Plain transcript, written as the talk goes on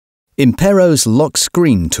Impero's Lock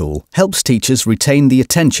Screen tool helps teachers retain the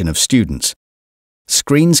attention of students.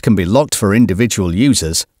 Screens can be locked for individual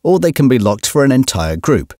users, or they can be locked for an entire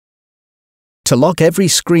group. To lock every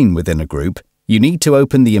screen within a group, you need to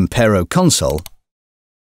open the Impero console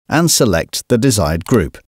and select the desired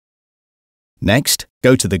group. Next,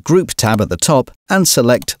 go to the Group tab at the top and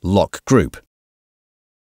select Lock Group.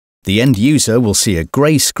 The end user will see a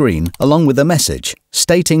grey screen along with a message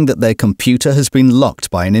stating that their computer has been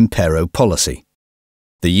locked by an Impero policy.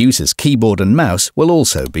 The user's keyboard and mouse will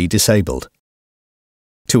also be disabled.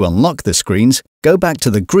 To unlock the screens, go back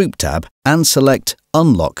to the Group tab and select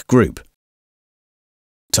Unlock Group.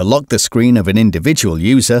 To lock the screen of an individual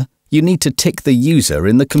user, you need to tick the user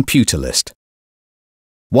in the computer list.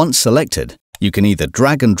 Once selected, you can either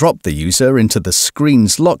drag and drop the user into the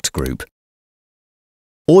Screens Locked group,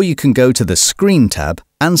 or you can go to the Screen tab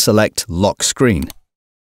and select Lock Screen.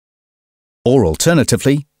 Or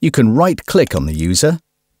alternatively, you can right-click on the user,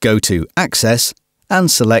 go to Access and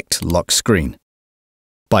select Lock Screen.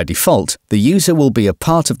 By default, the user will be a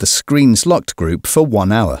part of the Screens Locked group for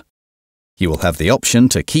 1 hour. You will have the option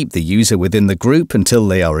to keep the user within the group until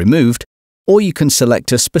they are removed, or you can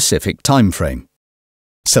select a specific time frame.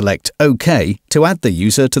 Select OK to add the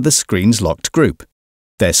user to the Screens Locked group.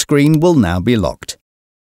 Their screen will now be locked.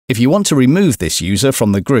 If you want to remove this user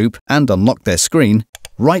from the group and unlock their screen,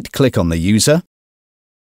 right-click on the user,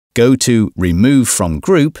 go to Remove from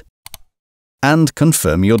Group, and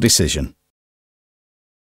confirm your decision.